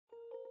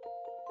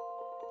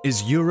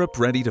Is Europe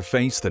ready to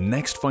face the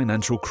next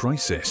financial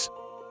crisis?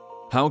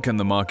 How can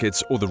the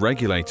markets or the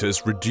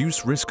regulators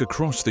reduce risk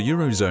across the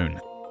Eurozone?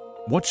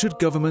 What should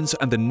governments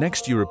and the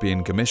next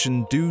European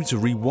Commission do to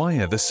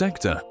rewire the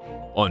sector?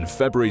 On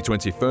February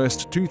 21,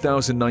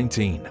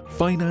 2019,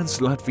 Finance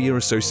Latvia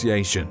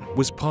Association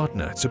was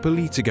partner to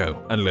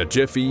POLITICO and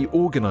L'AGEFI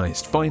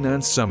organized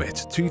Finance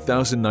Summit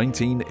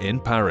 2019 in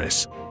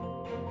Paris.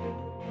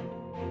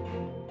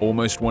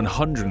 Almost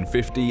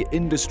 150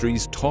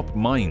 industry's top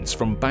minds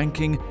from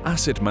banking,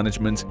 asset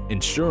management,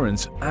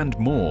 insurance and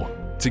more,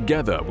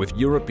 together with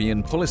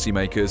European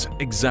policymakers,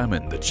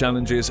 examine the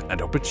challenges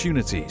and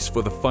opportunities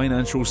for the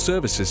financial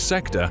services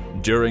sector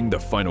during the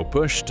final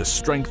push to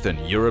strengthen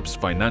Europe's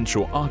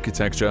financial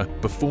architecture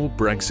before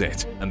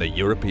Brexit and the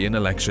European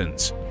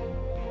elections.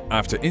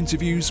 After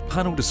interviews,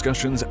 panel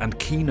discussions and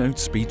keynote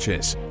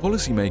speeches,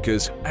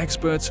 policymakers,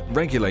 experts,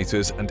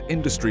 regulators and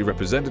industry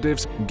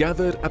representatives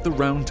gathered at the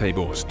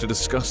roundtables to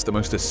discuss the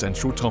most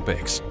essential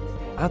topics.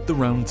 At the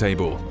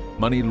roundtable,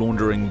 Money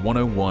Laundering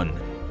 101,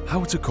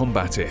 How to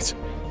Combat It.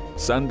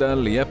 Sanda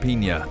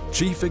Liapina,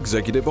 Chief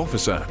Executive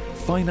Officer,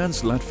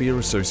 Finance Latvia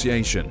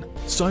Association,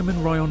 Simon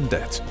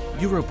Riondet,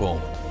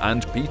 Europol,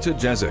 and Peter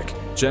Jezik,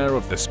 Chair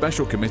of the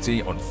Special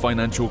Committee on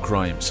Financial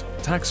Crimes,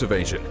 Tax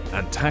Evasion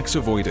and Tax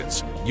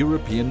Avoidance,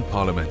 European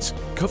Parliament,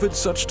 covered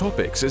such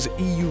topics as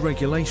EU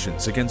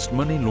regulations against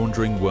money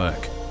laundering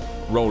work,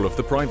 role of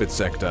the private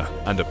sector,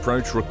 and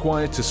approach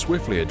required to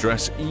swiftly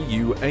address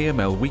EU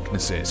AML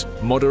weaknesses,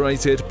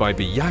 moderated by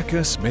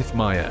Bianca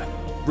Smith-Meyer.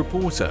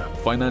 Reporter,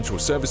 Financial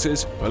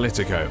Services,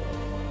 POLITICO.